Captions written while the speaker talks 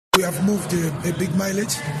we have moved a big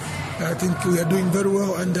mileage. I think we are doing very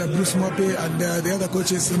well under Bruce Mwape and the other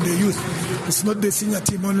coaches in the youth. It's not the senior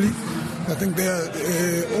team only. I think they are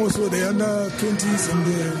also the under 20s and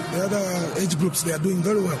the other age groups. They are doing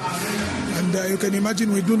very well. And you can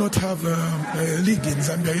imagine we do not have a league in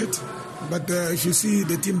Zambia yet. But if you see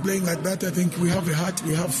the team playing like that, I think we have a heart,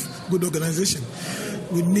 we have good organization.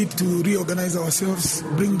 We need to reorganize ourselves,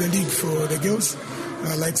 bring the league for the girls,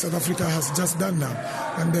 like South Africa has just done now.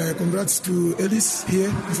 And congrats to Ellis here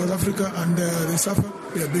in South Africa and the Safa.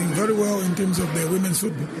 They are doing very well in terms of the women's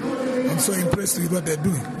football. I'm so impressed with what they're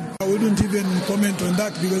doing. I wouldn't even comment on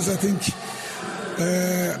that because I think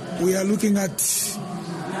we are looking at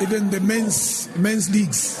even the men's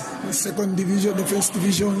leagues, the second division, the first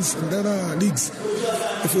divisions, and other leagues.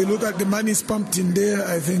 If we look at the money pumped in there,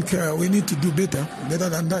 I think we need to do better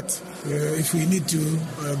than that. If we need to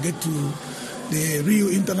get to the real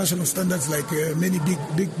international standards like many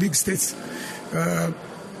big states.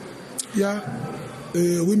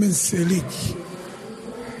 Women's league.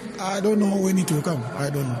 I don't know when it will come. I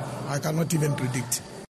don't know. I cannot even predict.